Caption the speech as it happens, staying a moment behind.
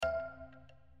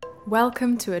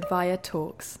Welcome to Advaya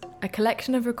Talks, a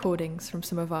collection of recordings from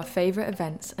some of our favourite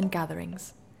events and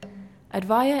gatherings.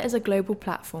 Advaya is a global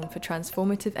platform for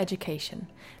transformative education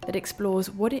that explores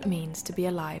what it means to be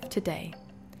alive today.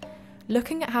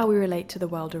 Looking at how we relate to the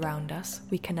world around us,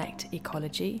 we connect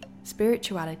ecology,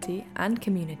 spirituality and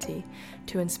community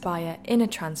to inspire inner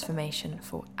transformation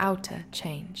for outer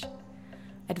change.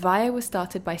 Advaya was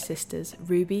started by sisters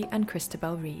Ruby and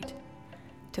Christabel Reed.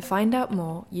 To find out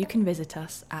more, you can visit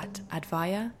us at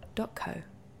advaya.co.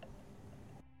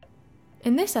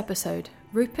 In this episode,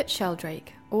 Rupert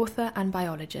Sheldrake, author and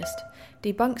biologist,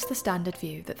 debunks the standard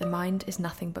view that the mind is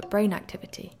nothing but brain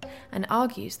activity and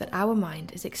argues that our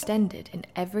mind is extended in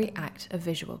every act of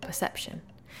visual perception.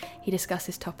 He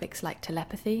discusses topics like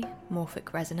telepathy,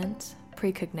 morphic resonance,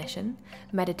 precognition,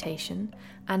 meditation,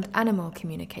 and animal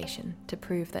communication to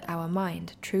prove that our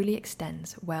mind truly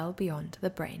extends well beyond the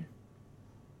brain.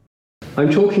 I'm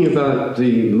talking about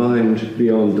the mind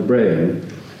beyond the brain,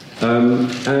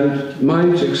 and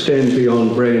minds extend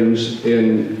beyond brains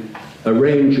in a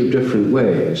range of different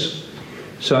ways.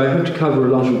 So I have to cover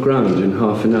a lot of ground in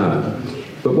half an hour.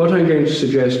 But what I'm going to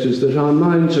suggest is that our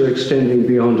minds are extending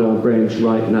beyond our brains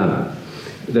right now.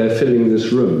 They're filling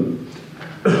this room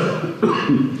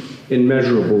in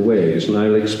measurable ways, and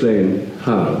I'll explain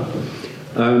how.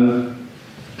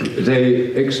 They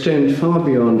extend far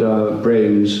beyond our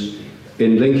brains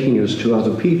in linking us to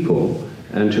other people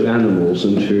and to animals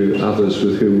and to others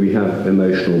with whom we have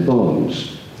emotional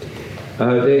bonds.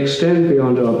 They extend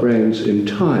beyond our brains in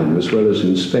time as well as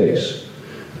in space,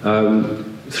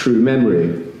 through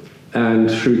memory and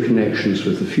through connections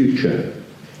with the future.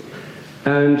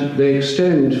 And they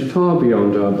extend far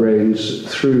beyond our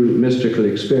brains through mystical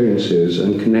experiences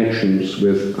and connections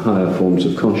with higher forms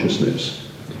of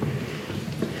consciousness.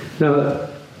 Now,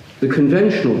 the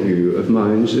conventional view of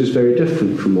minds is very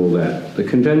different from all that. The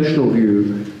conventional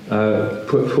view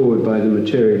put forward by the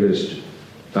materialist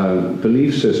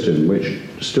belief system, which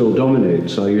still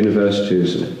dominates our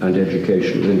universities and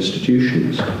educational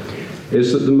institutions,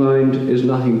 is that the mind is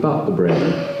nothing but the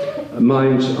brain.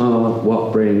 Minds are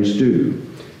what brains do.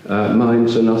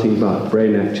 Minds are nothing but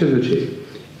brain activity.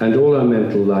 And all our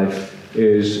mental life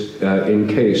is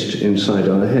encased inside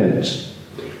our heads.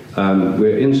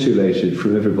 We're insulated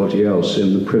from everybody else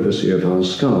in the privacy of our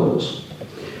skulls.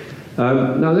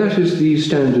 Now that is the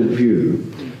standard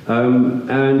view,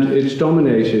 and it's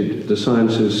dominated the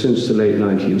sciences since the late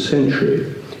 19th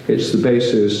century. It's the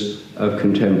basis of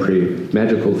contemporary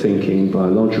medical thinking,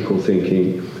 biological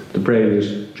thinking. The brain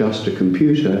is just a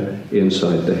computer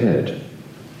inside the head.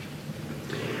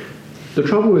 The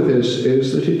trouble with this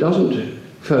is that it doesn't,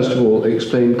 first of all,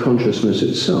 explain consciousness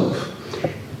itself.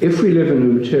 If we live in a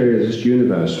materialist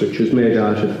universe which is made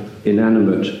out of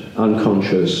inanimate,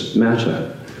 unconscious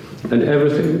matter, and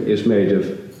everything is made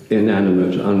of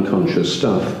inanimate, unconscious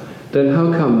stuff, then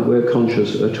how come we're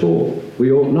conscious at all?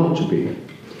 We ought not to be.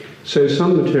 So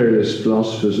some materialist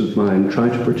philosophers of mind try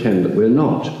to pretend that we're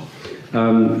not,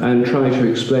 and try to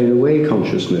explain away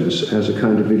consciousness as a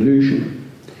kind of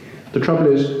illusion. The trouble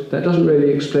is, that doesn't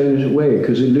really explain it away,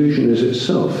 because illusion is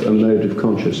itself a mode of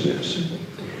consciousness.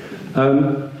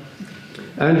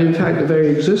 And in fact, the very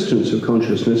existence of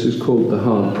consciousness is called the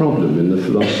hard problem in the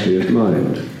philosophy of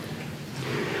mind.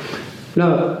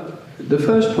 Now, the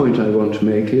first point I want to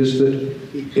make is that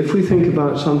if we think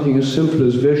about something as simple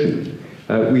as vision,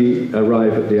 we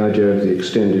arrive at the idea of the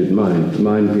extended mind, the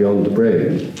mind beyond the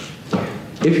brain.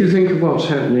 If you think of what's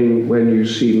happening when you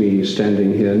see me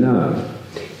standing here now,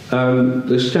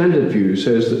 the standard view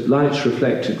says that light's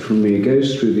reflected from me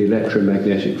goes through the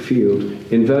electromagnetic field,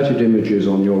 inverted images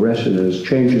on your retinas,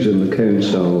 changes in the cone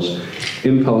cells,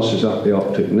 impulses up the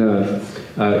optic nerve,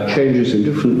 changes in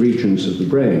different regions of the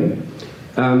brain,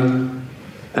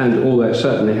 and all that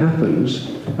certainly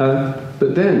happens,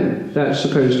 but then that's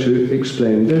supposed to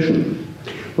explain vision.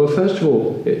 Well, first of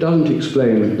all, it doesn't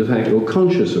explain the fact you're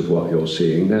conscious of what you're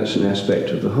seeing. That's an aspect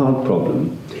of the hard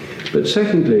problem. But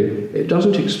secondly, it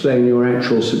doesn't explain your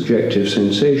actual subjective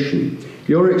sensation.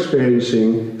 You're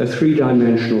experiencing a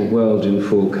three-dimensional world in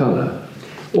full colour.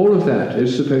 All of that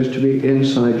is supposed to be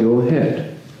inside your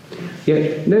head.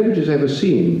 Yet nobody's ever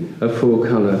seen a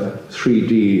full-colour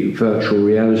 3D virtual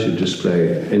reality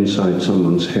display inside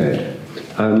someone's head.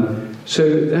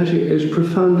 So that is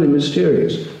profoundly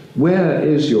mysterious. Where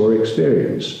is your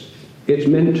experience? It's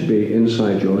meant to be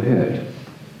inside your head.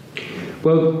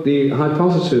 Well, the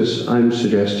hypothesis I'm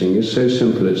suggesting is so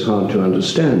simple it's hard to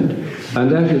understand,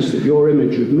 and that is that your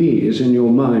image of me is in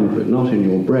your mind but not in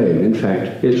your brain. In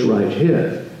fact, it's right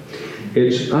here.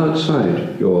 It's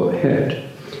outside your head.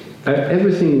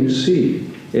 Everything you see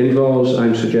involves,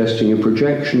 I'm suggesting, a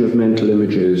projection of mental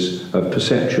images, of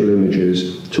perceptual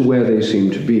images, to where they seem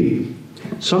to be.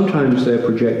 Sometimes they're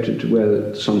projected to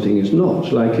where something is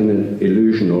not, like in an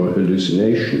illusion or a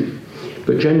hallucination.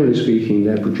 But generally speaking,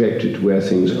 they're projected to where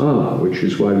things are, which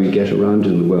is why we get around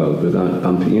in the world without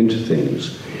bumping into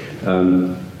things.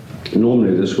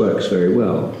 Normally this works very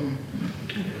well.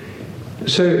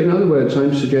 So, in other words,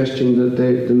 I'm suggesting that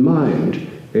the mind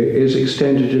is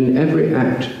extended in every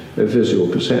act of visual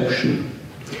perception,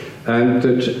 and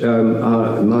that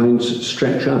our minds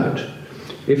stretch out.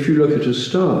 If you look at a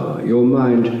star, your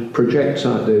mind projects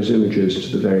out those images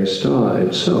to the very star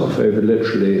itself over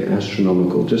literally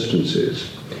astronomical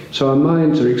distances. So our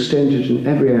minds are extended in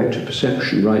every act of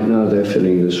perception. Right now they're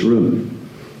filling this room.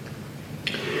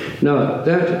 Now,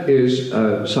 that is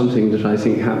something that I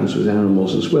think happens with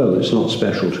animals as well. It's not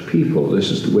special to people.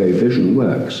 This is the way vision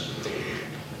works.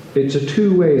 It's a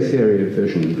two-way theory of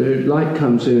vision. The light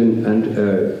comes in and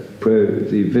the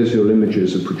visual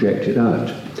images are projected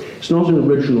out. It's not an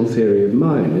original theory of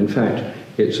mine. In fact,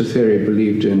 it's a theory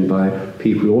believed in by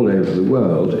people all over the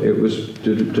world. It was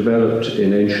developed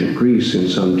in ancient Greece in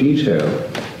some detail.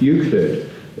 Euclid,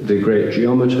 the great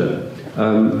geometer,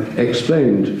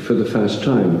 explained for the first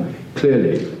time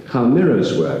clearly how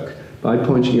mirrors work by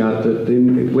pointing out that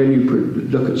when you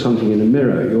look at something in a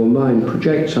mirror, your mind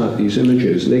projects out these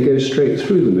images. They go straight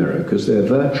through the mirror because they're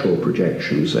virtual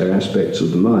projections, they're aspects of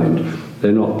the mind.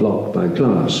 They're not blocked by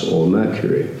glass or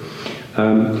mercury.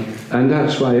 And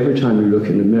that's why every time you look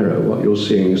in a mirror, what you're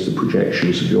seeing is the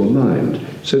projections of your mind.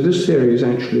 So this theory is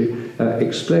actually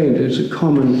explained as a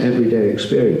common everyday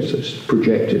experience that's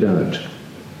projected out.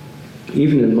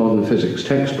 Even in modern physics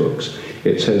textbooks,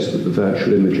 it says that the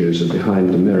virtual images are behind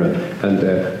the mirror and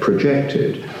they're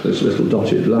projected. There's little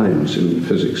dotted lines in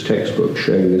physics textbooks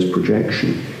showing this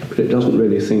projection, but it doesn't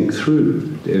really think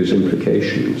through those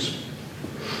implications.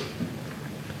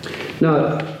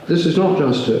 Now, this is not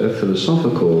just a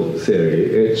philosophical theory,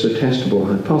 it's a testable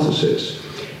hypothesis.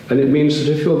 And it means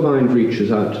that if your mind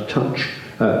reaches out to touch,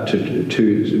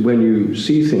 when you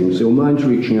see things, your mind's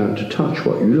reaching out to touch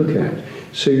what you look at.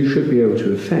 So you should be able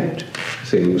to affect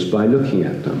things by looking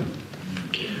at them.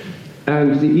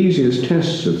 And the easiest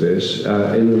tests of this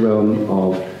in the realm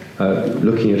of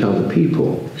looking at other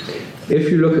people. If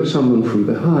you look at someone from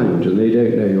behind and they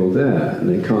don't know you're there, and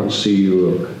they can't see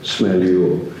you or smell you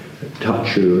or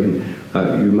touch you,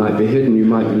 and you might be hidden, you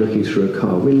might be looking through a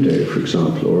car window, for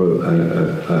example, or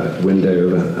a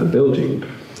window of a building.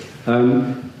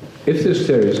 If this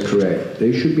theory is correct,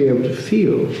 they should be able to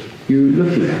feel you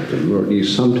looking at them, or at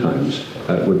least sometimes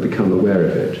would become aware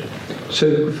of it.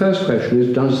 So the first question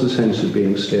is, does the sense of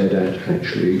being stared at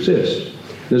actually exist?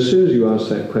 And as soon as you ask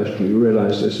that question, you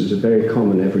realize this is a very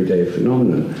common everyday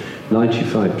phenomenon.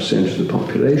 95% of the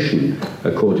population,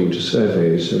 according to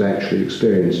surveys, have actually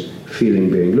experienced feeling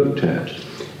being looked at.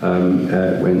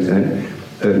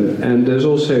 And there's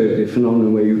also the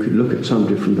phenomenon where you could look at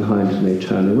somebody from behind and they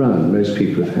turn around. Most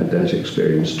people have had that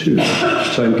experience too.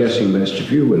 So I'm guessing most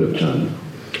of you will have done.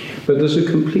 But there's a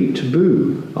complete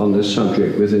taboo on this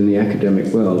subject within the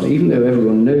academic world, even though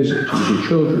everyone knows it. Even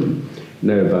children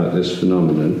know about this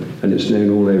phenomenon, and it's known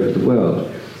all over the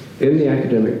world. In the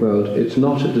academic world, it's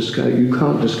not you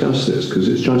can't discuss this because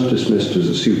it's just dismissed as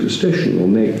a superstition or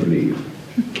make-believe.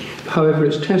 However,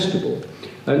 it's testable.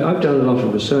 And I've done a lot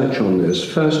of research on this,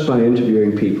 first by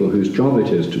interviewing people whose job it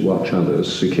is to watch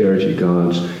others, security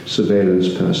guards, surveillance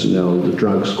personnel, the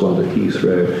drug squad at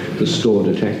Heathrow, the store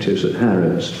detectives at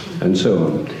Harrods, and so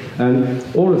on. And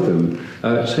all of them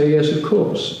say, yes, of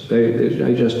course.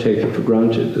 They just take it for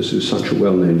granted. This is such a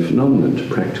well-known phenomenon to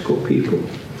practical people.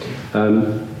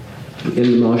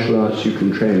 In the martial arts, you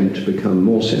can train to become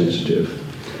more sensitive.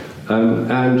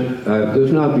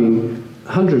 There's now been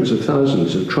hundreds of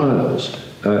thousands of trials,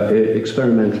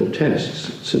 experimental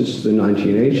tests since the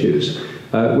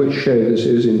 1980s, which show this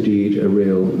is indeed a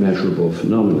real measurable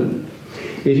phenomenon.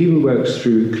 It even works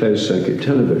through closed-circuit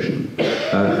television,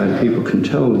 and people can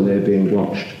tell when they're being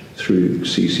watched through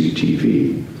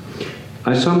CCTV.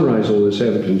 I summarize all this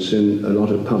evidence in a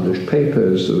lot of published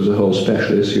papers. There was a whole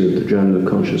special issue of the Journal of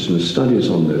Consciousness Studies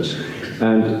on this,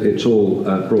 and it's all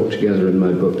brought together in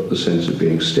my book, The Sense of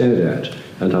Being Stared At,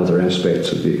 and Other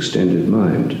Aspects of the Extended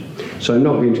Mind. So I'm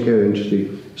not going to go into the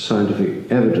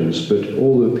scientific evidence, but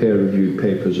all the peer-reviewed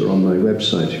papers are on my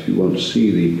website if you want to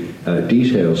see the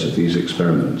details of these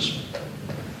experiments.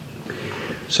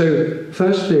 So,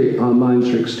 firstly, our minds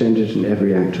are extended in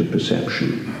every act of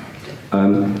perception.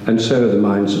 And so are the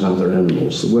minds of other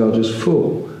animals. The world is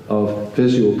full of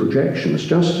visual projections,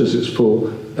 just as it's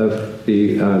full of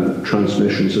the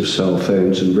transmissions of cell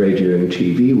phones and radio and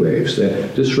TV waves.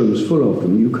 This room's full of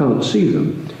them. You can't see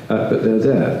them, but they're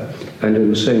there. And in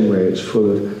the same way, it's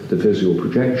full of the visual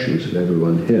projections of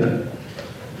everyone here.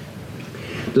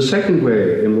 The second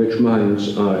way in which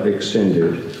minds are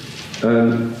extended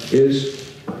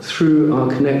is through our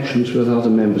connections with other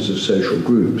members of social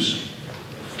groups.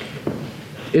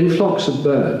 In flocks of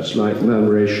birds, like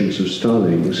murmurations of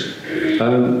starlings,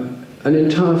 an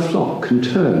entire flock can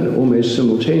turn almost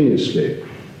simultaneously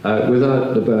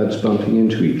without the birds bumping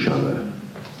into each other.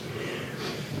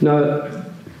 Now,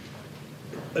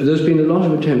 there's been a lot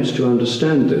of attempts to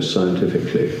understand this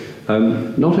scientifically.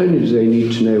 Not only do they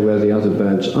need to know where the other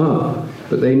birds are,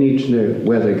 but they need to know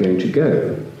where they're going to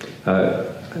go.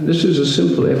 And this is a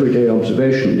simple everyday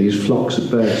observation. These flocks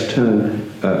of birds turn,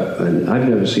 and I've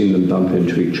never seen them bump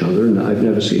into each other, and I've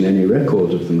never seen any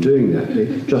records of them doing that.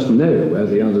 They just know where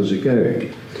the others are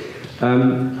going.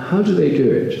 How do they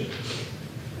do it?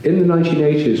 In the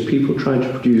 1980s, people tried to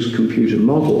produce computer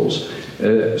models,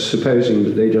 supposing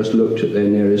that they just looked at their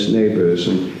nearest neighbours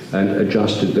and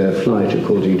adjusted their flight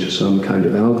according to some kind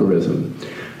of algorithm.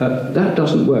 That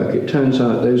doesn't work. It turns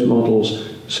out those models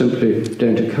simply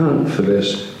don't account for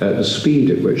this, the speed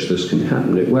at which this can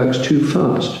happen. It works too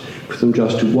fast for them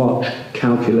just to watch,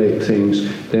 calculate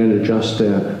things, then adjust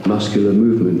their muscular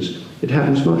movements. It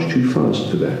happens much too fast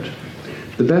for that.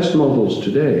 The best models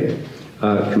today,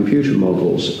 computer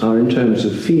models, are in terms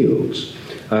of fields.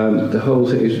 The whole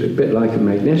thing is a bit like a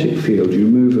magnetic field. You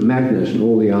move a magnet and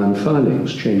all the iron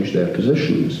filings change their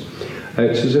positions.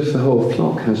 It's as if the whole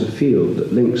flock has a field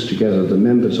that links together the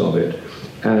members of it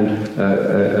and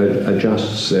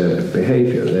adjusts their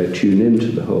behavior. They tune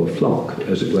into the whole flock,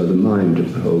 as it were, the mind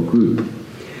of the whole group.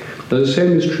 Now, the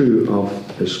same is true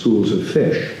of schools of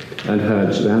fish and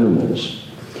herds of animals.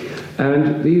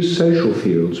 And these social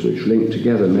fields, which link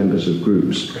together members of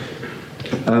groups,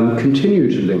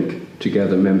 continue to link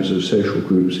together members of social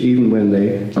groups even when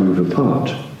they move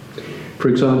apart. For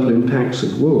example, in packs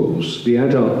of wolves, the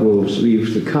adult wolves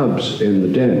leave the cubs in the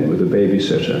den with a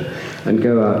babysitter and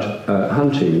go out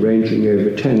hunting, ranging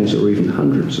over tens or even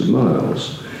hundreds of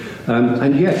miles.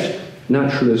 And yet,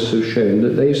 naturalists have shown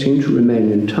that they seem to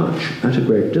remain in touch at a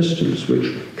great distance,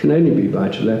 which can only be by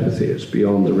telepathy. It's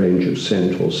beyond the range of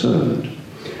scent or sound.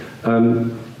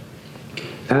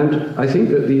 And I think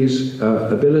that these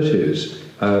abilities,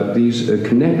 these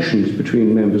connections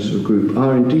between members of a group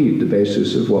are indeed the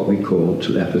basis of what we call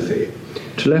telepathy.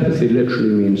 Telepathy literally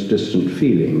means distant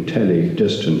feeling, tele,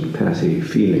 distant, pathy,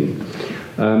 feeling.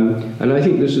 And I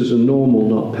think this is a normal,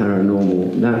 not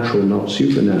paranormal, natural, not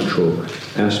supernatural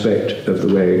aspect of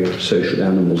the way social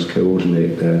animals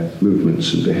coordinate their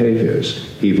movements and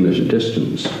behaviors, even at a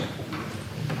distance.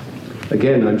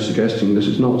 Again, I'm suggesting this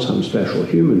is not some special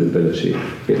human ability,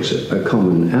 it's a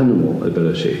common animal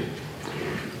ability.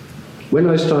 When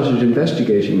I started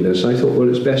investigating this, I thought, well,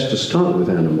 it's best to start with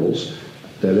animals.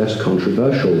 They're less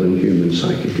controversial than human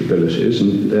psychic abilities,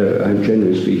 and I'm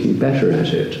generally speaking better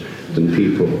at it than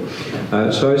people.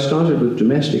 So I started with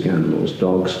domestic animals,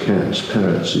 dogs, cats,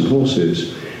 parrots, and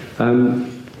horses,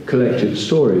 collected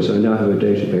stories. I now have a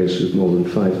database of more than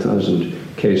 5,000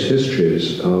 case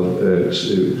histories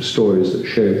of stories that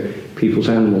show people's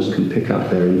animals can pick up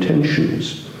their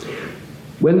intentions.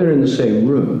 When they're in the same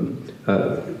room,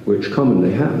 which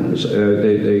commonly happens,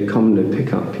 they commonly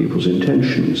pick up people's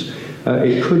intentions.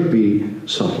 It could be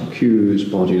subtle cues,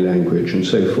 body language, and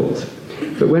so forth.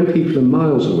 But when people are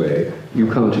miles away,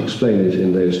 you can't explain it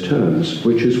in those terms,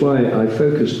 which is why I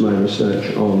focused my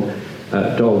research on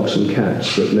dogs and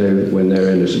cats that know when their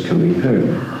owners are coming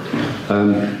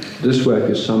home. This work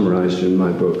is summarized in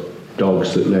my book,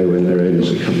 Dogs That Know When Their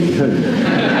Owners Are Coming Home.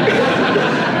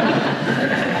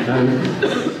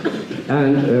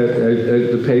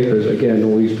 The papers, again,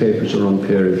 all these papers are on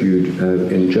peer-reviewed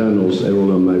in journals. They're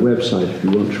all on my website if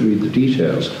you want to read the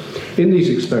details. In these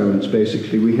experiments,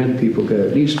 basically, we had people go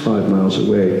at least 5 miles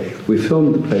away. We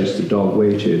filmed the place the dog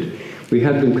waited. We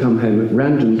had them come home at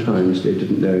random times they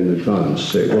didn't know in advance,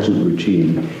 so it wasn't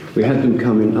routine. We had them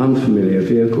come in unfamiliar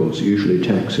vehicles, usually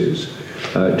taxis,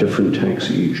 different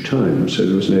taxi each time, so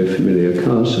there was no familiar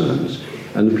car sounds.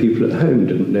 And the people at home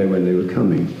didn't know when they were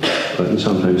coming. And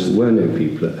sometimes there were no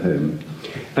people at home.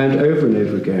 And over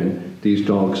again, these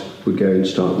dogs would go and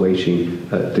start waiting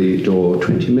at the door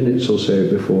 20 minutes or so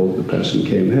before the person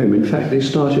came home. In fact, they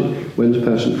started when the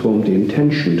person formed the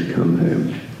intention to come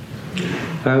home.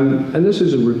 And this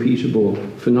is a repeatable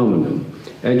phenomenon.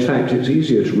 In fact, it's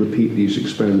easier to repeat these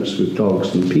experiments with dogs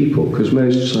than people, because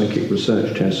most psychic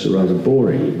research tests are rather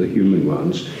boring, the human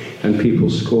ones, and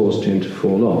people's scores tend to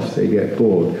fall off. They get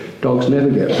bored. Dogs never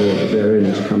get bored of their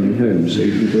owners coming home, so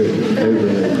you can do it over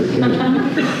and over again.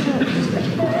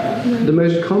 The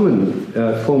most common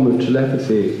form of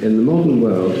telepathy in the modern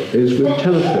world is with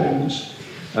telephones.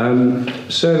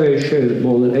 Surveys show that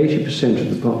more than 80% of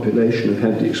the population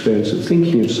have had the experience of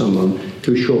thinking of someone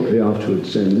who shortly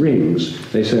afterwards then rings.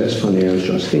 They say, "It's funny, I was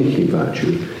just thinking about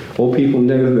you." Or people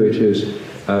know who it is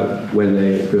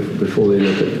before they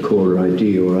look at the caller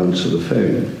ID or answer the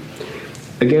phone.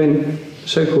 Again,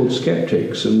 so-called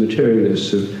skeptics and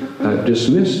materialists have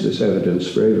dismissed this evidence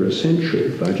for over a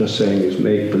century by just saying it's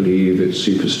make-believe, it's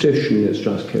superstition, it's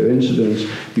just coincidence,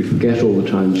 you forget all the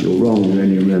times you're wrong, you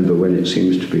only remember when it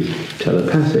seems to be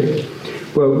telepathic.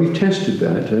 Well, we've tested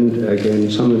that, and again,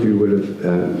 some of you will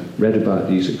have read about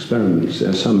these experiments.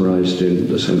 They're summarized in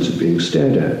the sense of being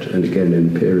stared at, and again in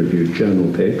peer-reviewed journal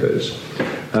papers.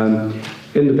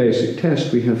 In the basic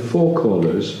test, we have 4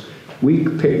 callers. We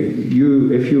pick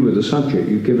you, if you were the subject,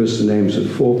 you give us the names of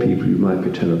 4 people you might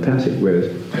be telepathic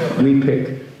with. We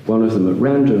pick one of them at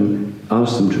random,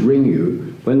 ask them to ring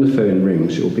you. When the phone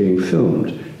rings, you're being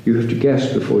filmed. You have to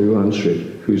guess before you answer it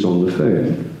who's on the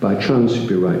phone. By chance, you'd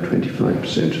be right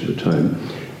 25% of the time.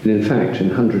 And in fact, in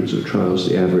hundreds of trials,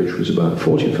 the average was about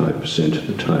 45% of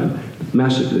the time,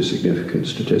 massively significant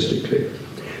statistically.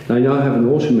 I now have an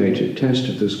automated test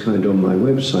of this kind on my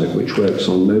website, which works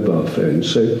on mobile phones,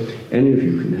 so any of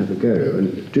you can have a go,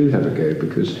 and do have a go,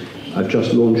 because I've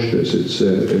just launched this. It's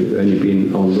only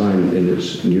been online in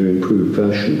its new improved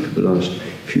version for the last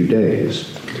few days.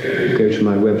 Go to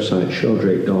my website,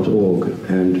 sheldrake.org,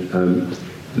 and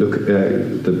look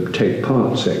at the Take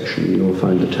Part section. You'll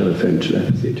find the telephone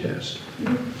telepathy test.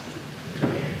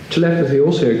 Telepathy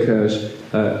also occurs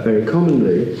very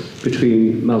commonly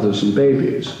between mothers and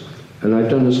babies. And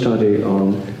I've done a study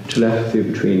on telepathy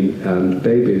between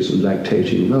babies and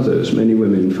lactating mothers. Many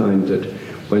women find that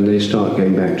when they start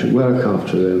going back to work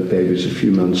after the baby's a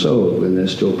few months old, when they're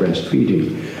still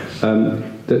breastfeeding,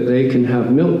 that they can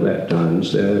have milk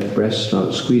letdowns. Their breasts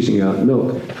start squeezing out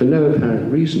milk for no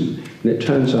apparent reason. And it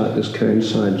turns out this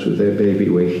coincides with their baby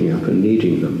waking up and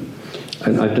needing them.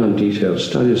 And I've done detailed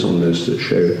studies on this that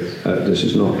show this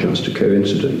is not just a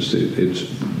coincidence.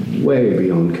 It's way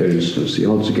beyond coincidence. The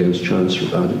odds against chance are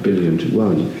about 1 billion to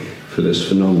 1 for this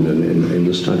phenomenon in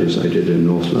the studies I did in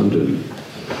North London.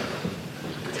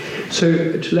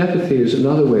 So telepathy is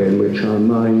another way in which our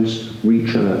minds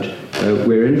reach out.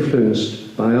 We're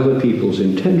influenced by other people's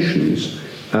intentions,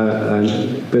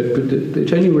 but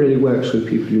it only really works with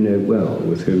people you know well,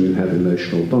 with whom you have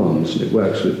emotional bonds. And it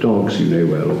works with dogs you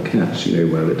know well, or cats you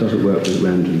know well. It doesn't work with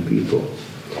random people.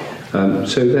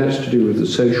 So that's to do with the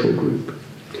social group.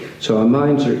 So our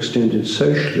minds are extended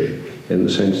socially in the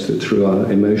sense that through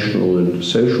our emotional and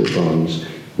social bonds,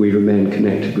 we remain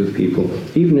connected with people,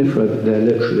 even if they're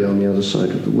literally on the other side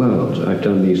of the world. I've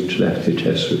done these telepathy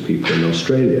tests with people in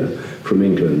Australia from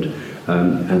England,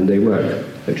 and they work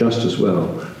just as well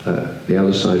the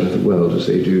other side of the world as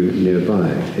they do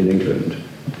nearby in England.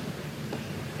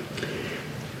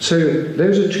 So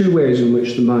those are 2 ways in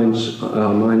which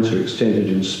our minds are extended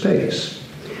in space.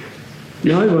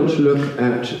 Now I want to look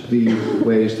at the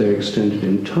ways they're extended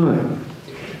in time.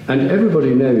 And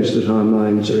everybody knows that our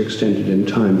minds are extended in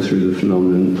time through the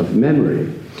phenomenon of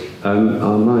memory.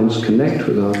 Our minds connect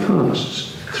with our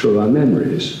pasts through our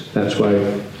memories. That's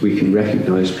why we can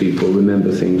recognize people,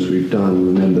 remember things we've done,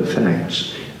 remember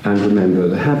facts, and remember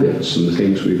the habits and the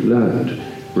things we've learned,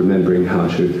 remembering how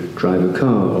to drive a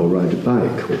car or ride a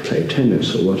bike or play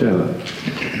tennis or whatever.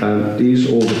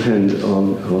 These all depend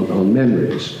on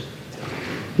memories.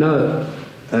 Now,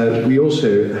 we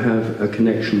also have a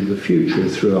connection with the future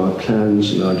through our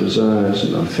plans and our desires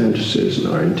and our fantasies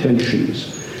and our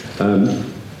intentions.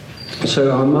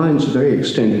 So our minds are very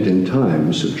extended in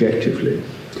time, subjectively.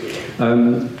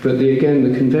 But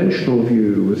again, the conventional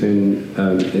view within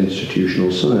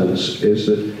institutional science is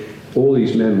that all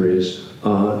these memories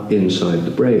are inside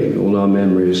the brain. All our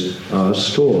memories are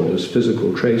stored as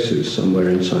physical traces somewhere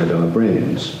inside our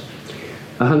brains.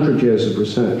 100 years of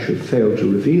research have failed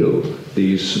to reveal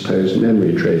these supposed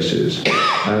memory traces,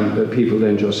 but people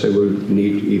then just say, well, we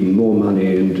need even more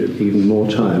money and even more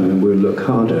time, and we'll look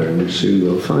harder and soon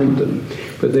we'll find them.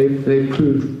 But they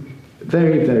proved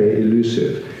very, very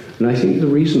elusive. And I think the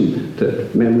reason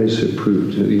that memories have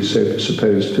proved, these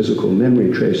supposed physical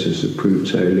memory traces have proved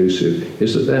so elusive,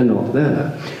 is that they're not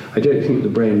there. I don't think the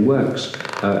brain works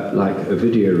like a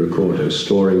video recorder,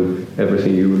 storing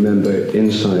everything you remember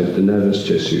inside the nervous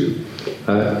tissue.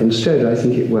 Instead, I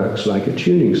think it works like a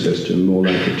tuning system, more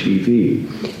like a TV,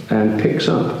 and picks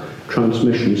up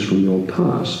transmissions from your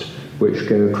past, which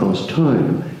go across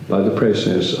time by the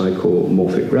process I call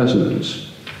morphic resonance.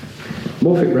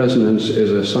 Morphic resonance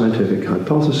is a scientific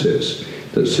hypothesis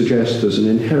that suggests there's an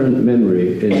inherent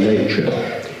memory in nature,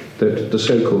 that the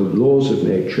so-called laws of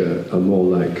nature are more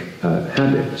like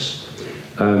habits.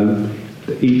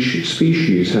 Each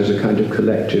species has a kind of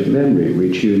collective memory.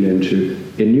 We tune into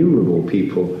innumerable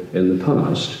people in the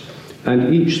past,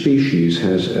 and each species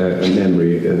has a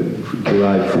memory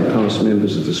derived from past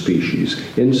members of the species.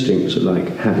 Instincts are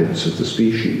like habits of the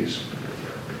species.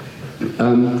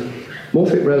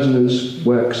 Morphic resonance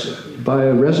works by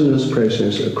a resonance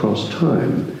process across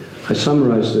time. I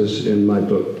summarize this in my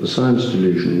book, The Science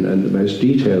Delusion, and the most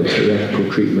detailed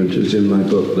theoretical treatment is in my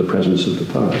book, The Presence of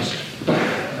the Past.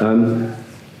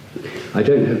 I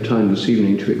don't have time this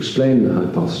evening to explain the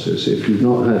hypothesis. If you've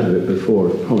not heard of it before,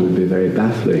 it'll probably be very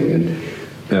baffling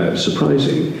and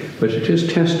surprising, but it is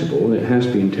testable, it has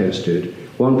been tested.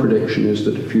 One prediction is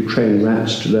that if you train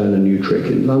rats to learn a new trick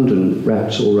in London,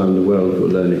 rats all around the world will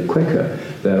learn it quicker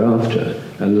thereafter,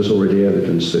 and there's already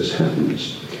evidence this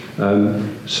happens.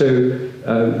 It's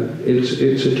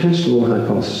a testable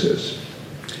hypothesis.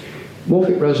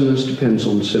 Morphic resonance depends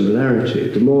on similarity.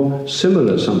 The more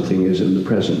similar something is in the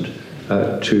present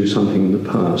to something in the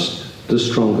past, the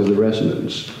stronger the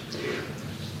resonance.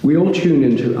 We all tune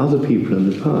into other people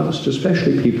in the past,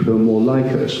 especially people who are more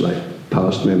like us, like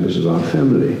past members of our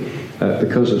family,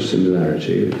 because of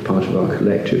similarity, part of our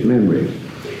collective memory.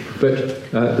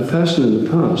 But the person in the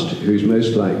past who's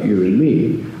most like you and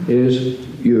me is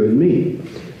you and me.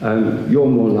 You're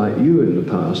more like you in the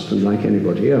past than like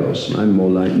anybody else, and I'm more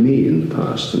like me in the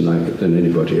past than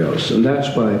anybody else. And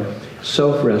that's why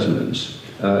self-resonance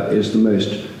is the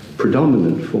most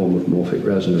predominant form of morphic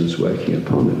resonance working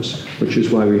upon us, which is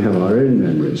why we have our own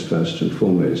memories first and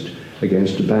foremost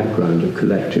against a background of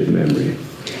collective memory.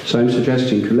 So I'm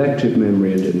suggesting collective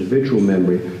memory and individual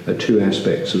memory are two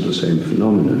aspects of the same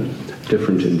phenomenon,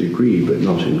 different in degree but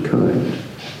not in kind.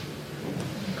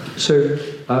 So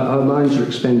our minds are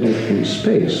expended in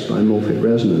space by morphic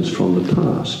resonance from the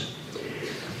past.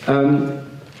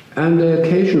 And they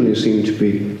occasionally seem to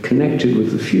be connected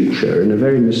with the future in a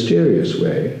very mysterious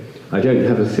way. I don't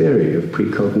have a theory of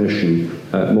precognition.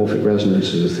 Morphic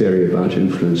resonance is a theory about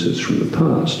influences from the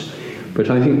past. But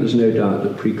I think there's no doubt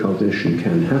that precognition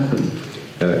can happen,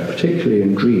 particularly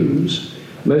in dreams.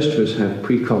 Most of us have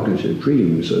precognitive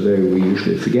dreams, although we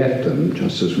usually forget them,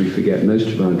 just as we forget most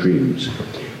of our dreams.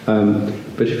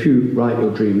 But if you write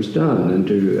your dreams down and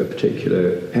do a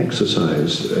particular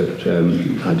exercise that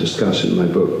I discuss in my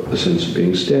book, The Sense of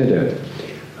Being Stared At,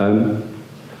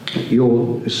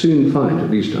 you'll soon find, at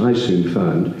least I soon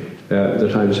found,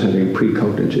 that I was having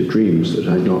precognitive dreams that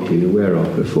I'd not been aware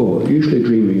of before, usually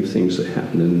dreaming of things that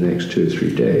happen in the next 2 or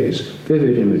 3 days,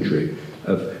 vivid imagery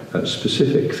of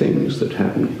specific things that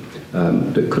happen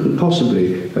that couldn't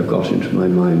possibly have got into my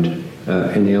mind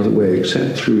any other way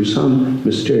except through some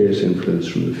mysterious influence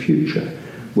from the future,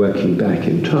 working back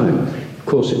in time. Of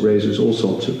course, it raises all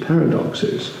sorts of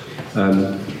paradoxes.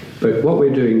 But what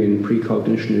we're doing in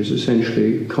precognition is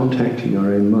essentially contacting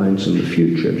our own minds in the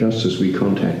future, just as we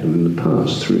contact them in the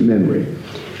past through memory.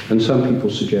 And some people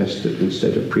suggest that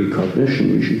instead of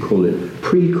precognition, we should call it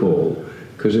precall,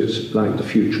 because it's like the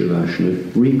future version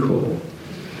of recall.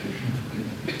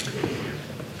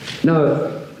 Now,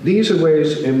 these are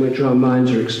ways in which our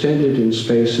minds are extended in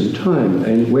space and time,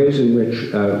 and ways in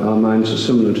which our minds are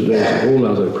similar to those of all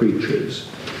other creatures,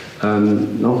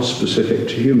 not specific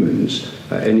to humans,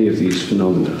 any of these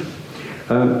phenomena.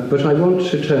 But I want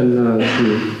to turn now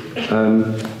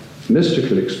to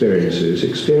mystical experiences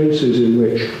in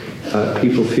which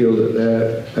people feel that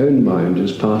their own mind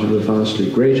is part of a vastly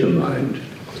greater mind.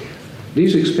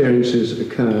 These experiences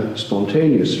occur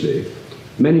spontaneously.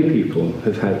 Many people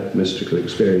have had mystical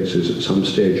experiences at some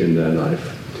stage in their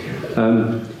life.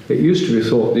 It used to be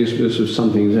thought this was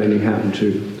something that only happened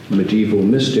to medieval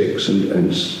mystics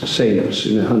and saints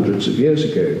hundreds of years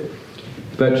ago.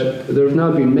 But there have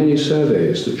now been many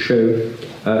surveys that show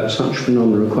such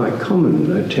phenomena are quite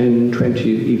common. 10, 20,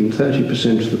 even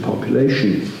 30% of the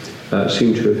population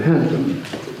seem to have had them.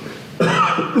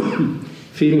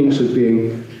 Feelings of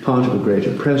being part of a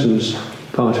greater presence,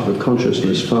 part of a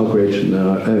consciousness far greater than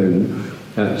our own,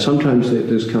 Sometimes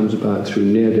this comes about through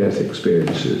near-death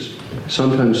experiences,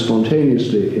 sometimes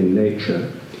spontaneously in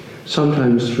nature,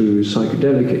 sometimes through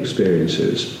psychedelic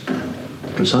experiences,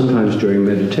 and sometimes during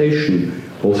meditation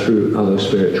or through other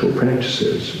spiritual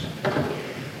practices.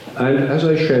 And as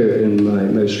I show in my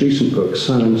most recent book,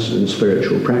 Science and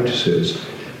Spiritual Practices,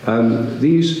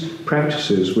 these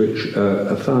practices, which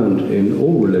are found in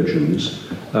all religions,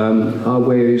 are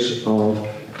ways of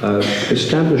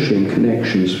establishing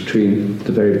connections between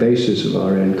the very basis of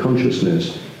our own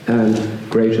consciousness and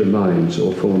greater minds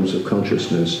or forms of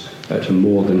consciousness at a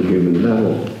more than human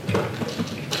level.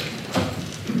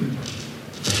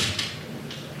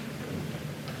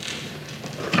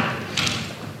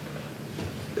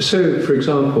 So, for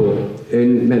example,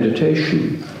 in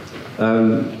meditation,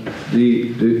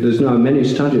 there's now many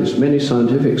studies, many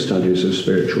scientific studies of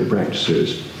spiritual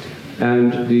practices,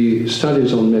 and the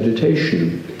studies on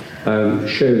meditation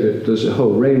show that there's a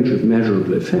whole range of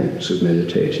measurable effects of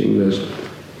meditating. There's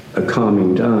a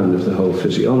calming down of the whole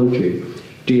physiology,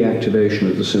 deactivation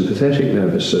of the sympathetic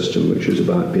nervous system, which is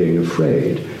about being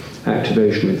afraid,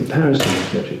 activation of the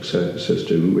parasympathetic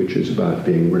system, which is about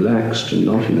being relaxed and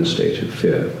not in a state of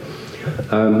fear.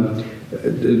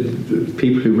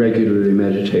 People who regularly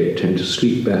meditate tend to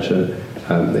sleep better,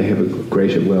 they have a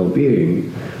greater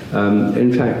well-being.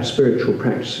 In fact, spiritual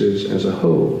practices as a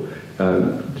whole,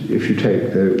 if you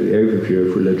take the overview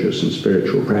of religious and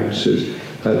spiritual practices,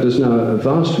 there's now a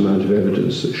vast amount of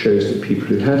evidence that shows that people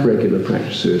who have regular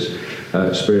practices,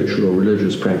 spiritual or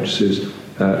religious practices,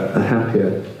 are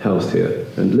happier, healthier,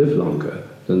 and live longer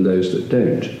than those that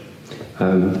don't.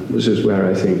 This is where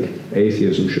I think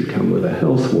atheism should come with a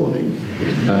health warning.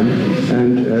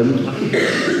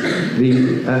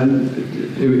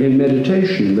 In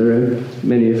meditation, there are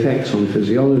many effects on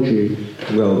physiology,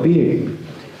 well-being,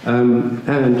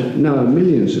 and now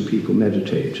millions of people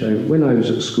meditate. When I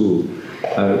was at school,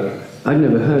 I'd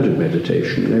never heard of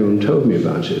meditation. No one told me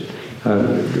about it.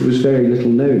 It was very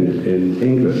little known in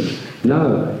England.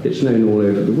 Now it's known all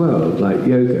over the world, like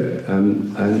yoga,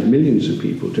 and millions of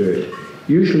people do it,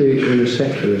 usually in a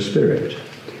secular spirit,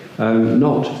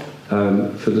 not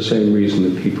for the same reason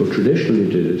that people traditionally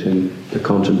did it in the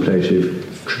contemplative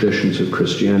traditions of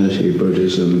Christianity,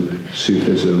 Buddhism,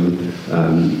 Sufism,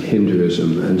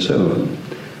 Hinduism, and so on.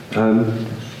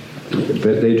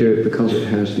 But they do it because it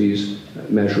has these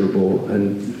measurable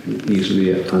and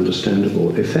easily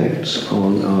understandable effects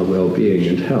on our well-being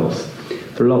and health.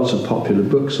 There are lots of popular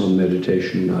books on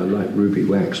meditation now, like Ruby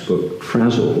Wack's book,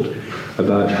 Frazzled,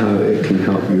 about how it can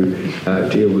help you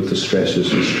deal with the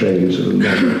stresses and strains of a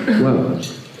modern world.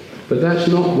 But that's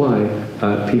not why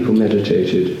people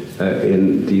meditated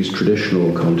in these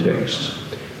traditional contexts.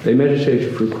 They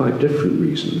meditated for a quite different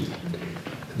reason.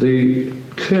 The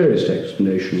clearest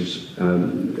explanations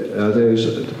are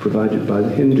those provided by the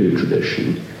Hindu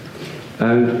tradition.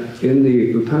 And in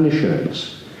the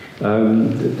Upanishads,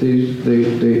 there's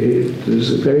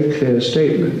very clear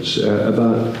statements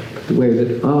about the way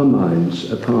that our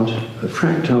minds are part of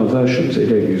fractal versions. They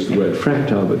don't use the word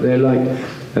fractal, but they're like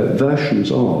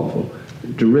versions of, or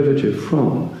derivative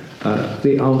from,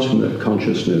 the ultimate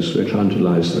consciousness which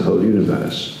underlies the whole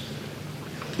universe.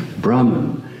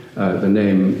 Brahman, the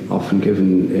name often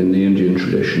given in the Indian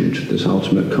tradition to this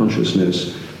ultimate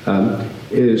consciousness,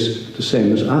 is the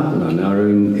same as Atman, our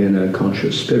own inner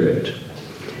conscious spirit.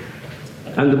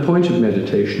 And the point of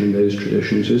meditation in those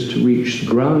traditions is to reach the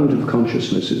ground of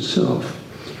consciousness itself,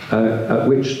 at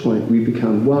which point we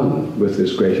become one with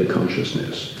this greater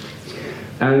consciousness.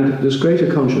 And this greater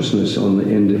consciousness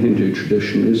in the Hindu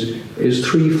tradition is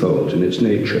threefold in its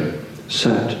nature: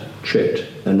 Sat, Chit,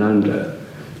 Ananda.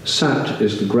 Sat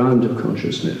is the ground of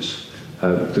consciousness,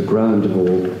 the ground of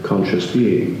all conscious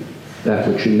being, that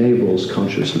which enables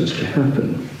consciousness to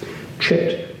happen.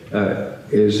 Chit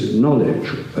is knowledge,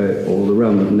 or the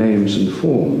realm of names and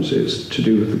forms. It's to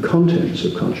do with the contents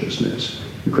of consciousness.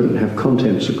 You couldn't have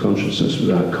contents of consciousness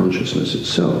without consciousness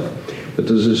itself. But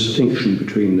there's a distinction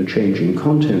between the changing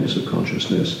contents of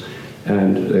consciousness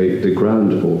and the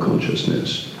ground of all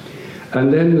consciousness.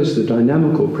 And then there's the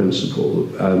dynamical principle,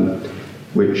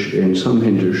 which in some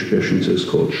Hindu traditions is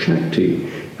called Shakti,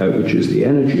 which is the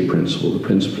energy principle, the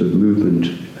principle of movement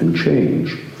and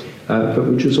change, but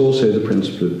which is also the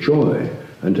principle of joy,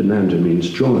 and Ananda means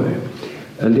joy.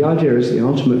 And the idea is the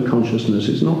ultimate consciousness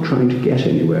is not trying to get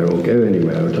anywhere or go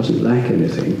anywhere, it doesn't lack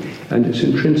anything, and it's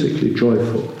intrinsically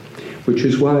joyful, which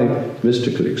is why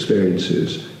mystical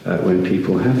experiences, when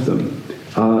people have them,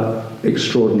 are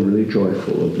extraordinarily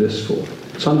joyful or blissful.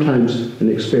 Sometimes an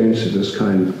experience of this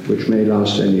kind, which may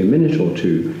last only a minute or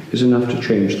two, is enough to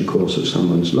change the course of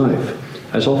someone's life.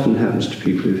 as often happens to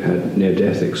people who've had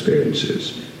near-death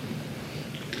experiences.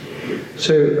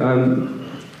 So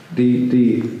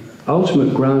the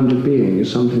ultimate ground of being is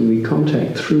something we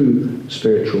contact through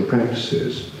spiritual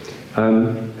practices.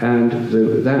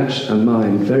 That's a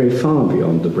mind very far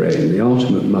beyond the brain, the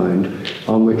ultimate mind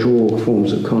on which all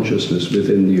forms of consciousness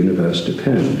within the universe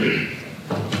depend.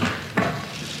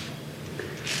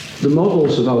 The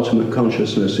models of ultimate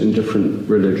consciousness in different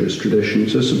religious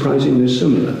traditions are surprisingly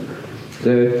similar.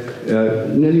 They're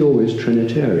nearly always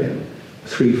Trinitarian,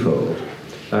 threefold.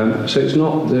 So it's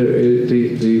not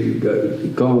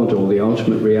the God or the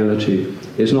ultimate reality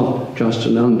is not just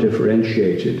an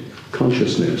undifferentiated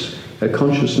consciousness.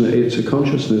 It's a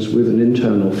consciousness with an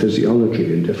internal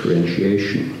physiology and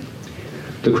differentiation.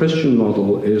 The Christian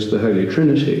model is the Holy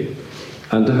Trinity,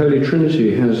 and the Holy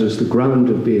Trinity has as the ground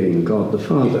of being God the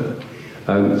Father,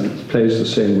 plays the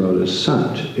same role as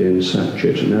Sat in Sat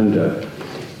Chit Ananda.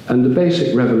 And the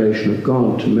basic revelation of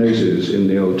God to Moses in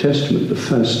the Old Testament, the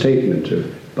first statement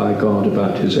by God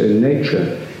about his own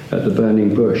nature at the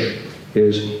burning bush,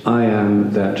 is, "I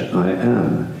am that I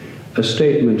am," a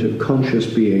statement of conscious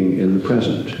being in the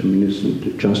present. I mean, it's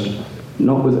just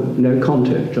not with no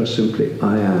content, just simply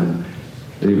I am,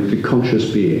 the conscious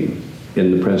being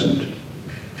in the present.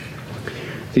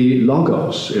 The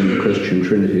Logos in the Christian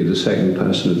Trinity, the second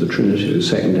person of the Trinity, the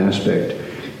second aspect,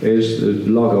 is that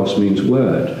Logos means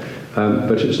word,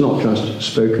 but it's not just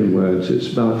spoken words,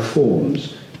 it's about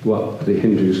forms, what the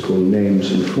Hindus call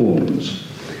names and forms.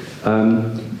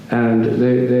 And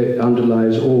they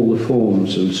underlies all the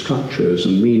forms and structures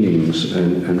and meanings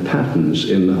and patterns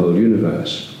in the whole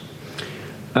universe.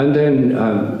 And then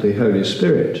the Holy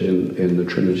Spirit in the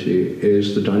Trinity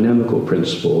is the dynamical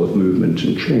principle of movement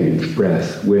and change,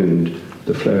 breath, wind,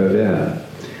 the flow of air.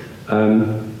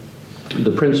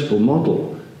 The principal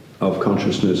model of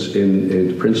consciousness in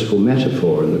the principal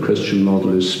metaphor in the Christian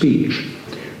model is speech.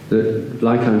 That,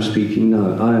 like I'm speaking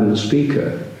now, I am the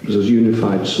speaker, as a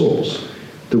unified source.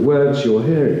 The words you're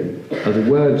hearing are the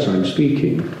words I'm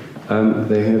speaking.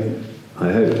 They have,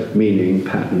 I hope, meaning,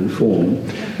 pattern, form.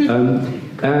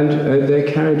 And they're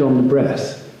carried on the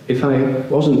breath. If I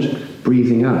wasn't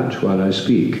breathing out while I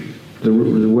speak, the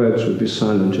words would be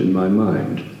silent in my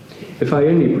mind. If I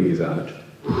only breathe out,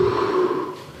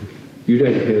 you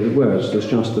don't hear the words, there's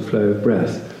just the flow of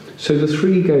breath. So the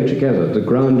three go together, the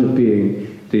ground of being,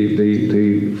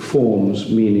 the forms,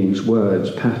 meanings,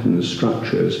 words, patterns,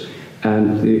 structures,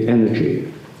 and the energy.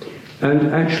 And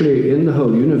actually, in the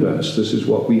whole universe, this is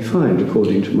what we find,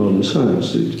 according to modern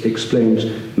science. It explains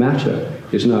matter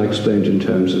is now explained in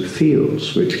terms of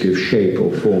fields, which give shape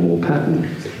or form or pattern,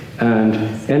 and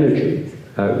energy,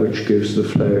 which gives the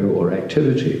flow or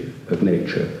activity of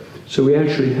nature. So we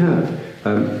actually have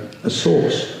a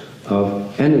source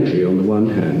of energy on the one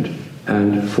hand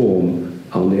and form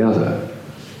on the other.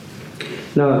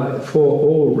 Now, for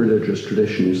all religious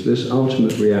traditions, this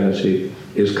ultimate reality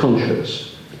is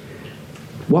conscious.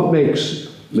 What makes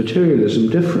materialism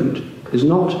different is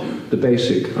not the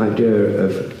basic idea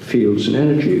of fields and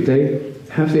energy. They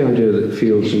have the idea that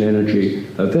fields and energy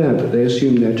are there, but they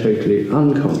assume they're totally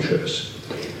unconscious.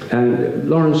 And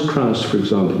Lawrence Krauss, for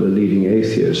example, a leading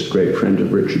atheist, great friend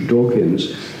of Richard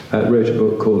Dawkins, wrote a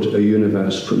book called A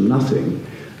Universe from Nothing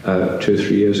 2 or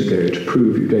 3 years ago to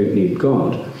prove you don't need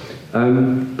God.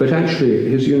 But actually,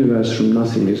 his universe from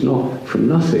nothing is not from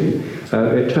nothing.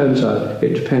 It turns out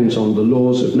it depends on the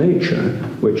laws of nature,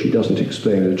 which he doesn't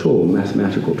explain at all,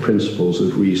 mathematical principles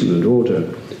of reason and order,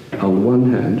 on the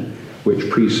one hand, which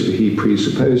he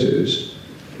presupposes,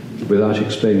 without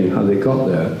explaining how they got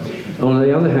there. On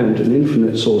the other hand, an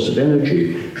infinite source of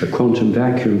energy, a quantum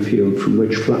vacuum field from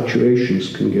which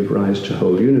fluctuations can give rise to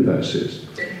whole universes.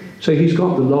 So he's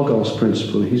got the Logos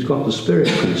principle, he's got the Spirit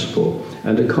principle,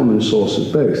 and a common source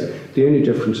of both. The only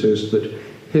difference is that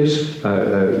his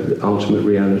ultimate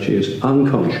reality is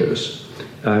unconscious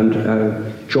and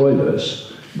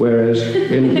joyless, whereas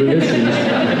in religions,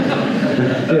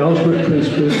 the ultimate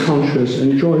principle is conscious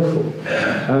and joyful.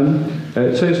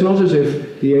 So it's not as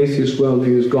if the atheist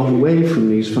worldview has gone away from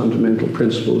these fundamental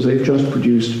principles. They've just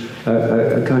produced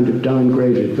a kind of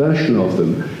downgraded version of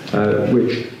them,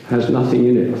 which has nothing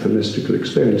in it for mystical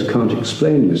experience, can't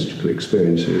explain mystical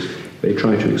experiences. They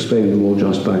try to explain them all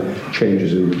just by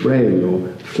changes in the brain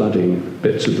or flooding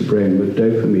bits of the brain with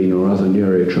dopamine or other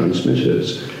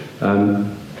neurotransmitters.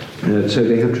 So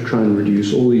they have to try and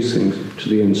reduce all these things to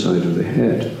the inside of the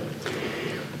head.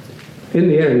 In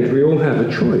the end, we all have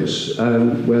a choice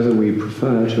whether we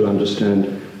prefer to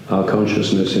understand our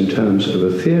consciousness in terms of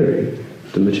a theory,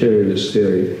 the materialist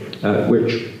theory,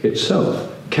 which itself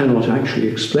cannot actually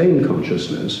explain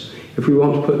consciousness. If we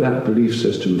want to put that belief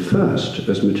system first,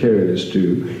 as materialists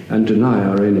do, and deny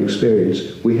our own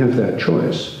experience, we have that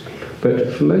choice.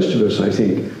 But for most of us, I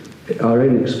think, our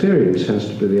own experience has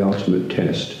to be the ultimate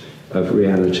test of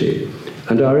reality.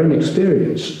 And our own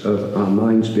experience of our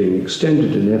minds being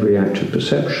extended in every act of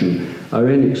perception, our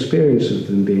own experience of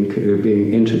them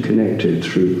being interconnected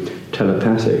through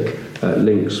telepathic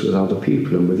links with other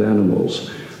people and with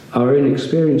animals, our own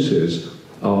experiences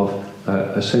of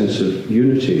a sense of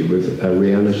unity with a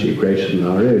reality greater than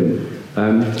our own,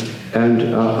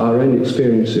 and our own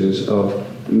experiences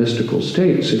of mystical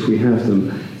states, if we have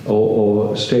them,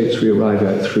 or states we arrive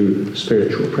at through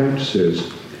spiritual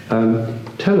practices,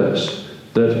 tell us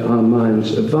that our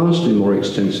minds are vastly more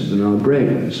extensive than our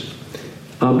brains.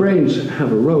 Our brains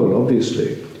have a role,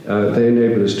 obviously. They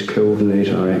enable us to coordinate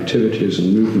our activities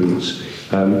and movements,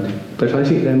 but I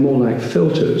think they're more like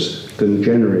filters than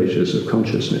generators of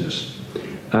consciousness.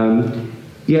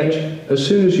 Yet, as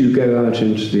soon as you go out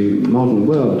into the modern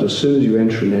world, as soon as you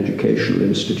enter an educational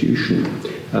institution,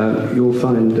 you'll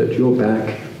find that you're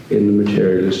back in the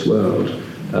materialist world,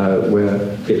 where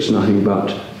it's nothing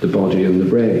but the body and the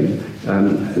brain.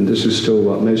 And this is still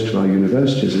what most of our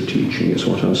universities are teaching. It's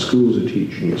what our schools are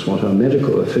teaching. It's what our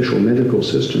official medical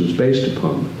system is based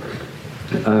upon.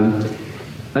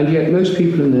 And yet most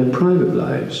people in their private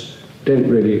lives don't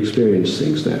really experience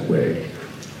things that way.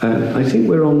 I think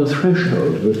we're on the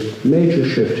threshold of a major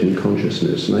shift in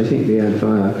consciousness, and I think the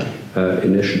Advaya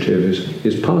initiative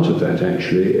is part of that,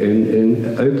 actually,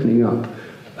 in opening up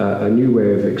a new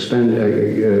way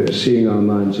of seeing our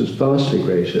minds as vastly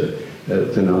greater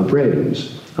than our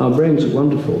brains. Our brains are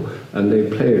wonderful, and they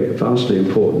play a vastly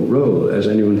important role, as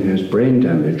anyone who has brain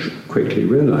damage quickly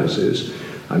realizes.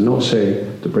 I'm not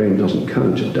saying the brain doesn't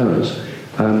count, it does,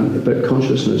 but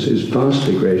consciousness is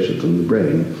vastly greater than the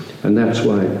brain, and that's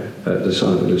why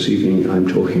this evening I'm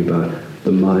talking about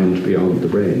the mind beyond the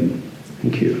brain.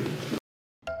 Thank you.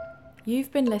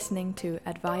 You've been listening to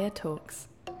Advaya Talks.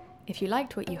 If you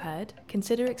liked what you heard,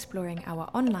 consider exploring our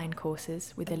online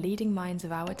courses with the leading minds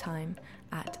of our time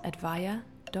at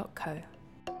advaya.co.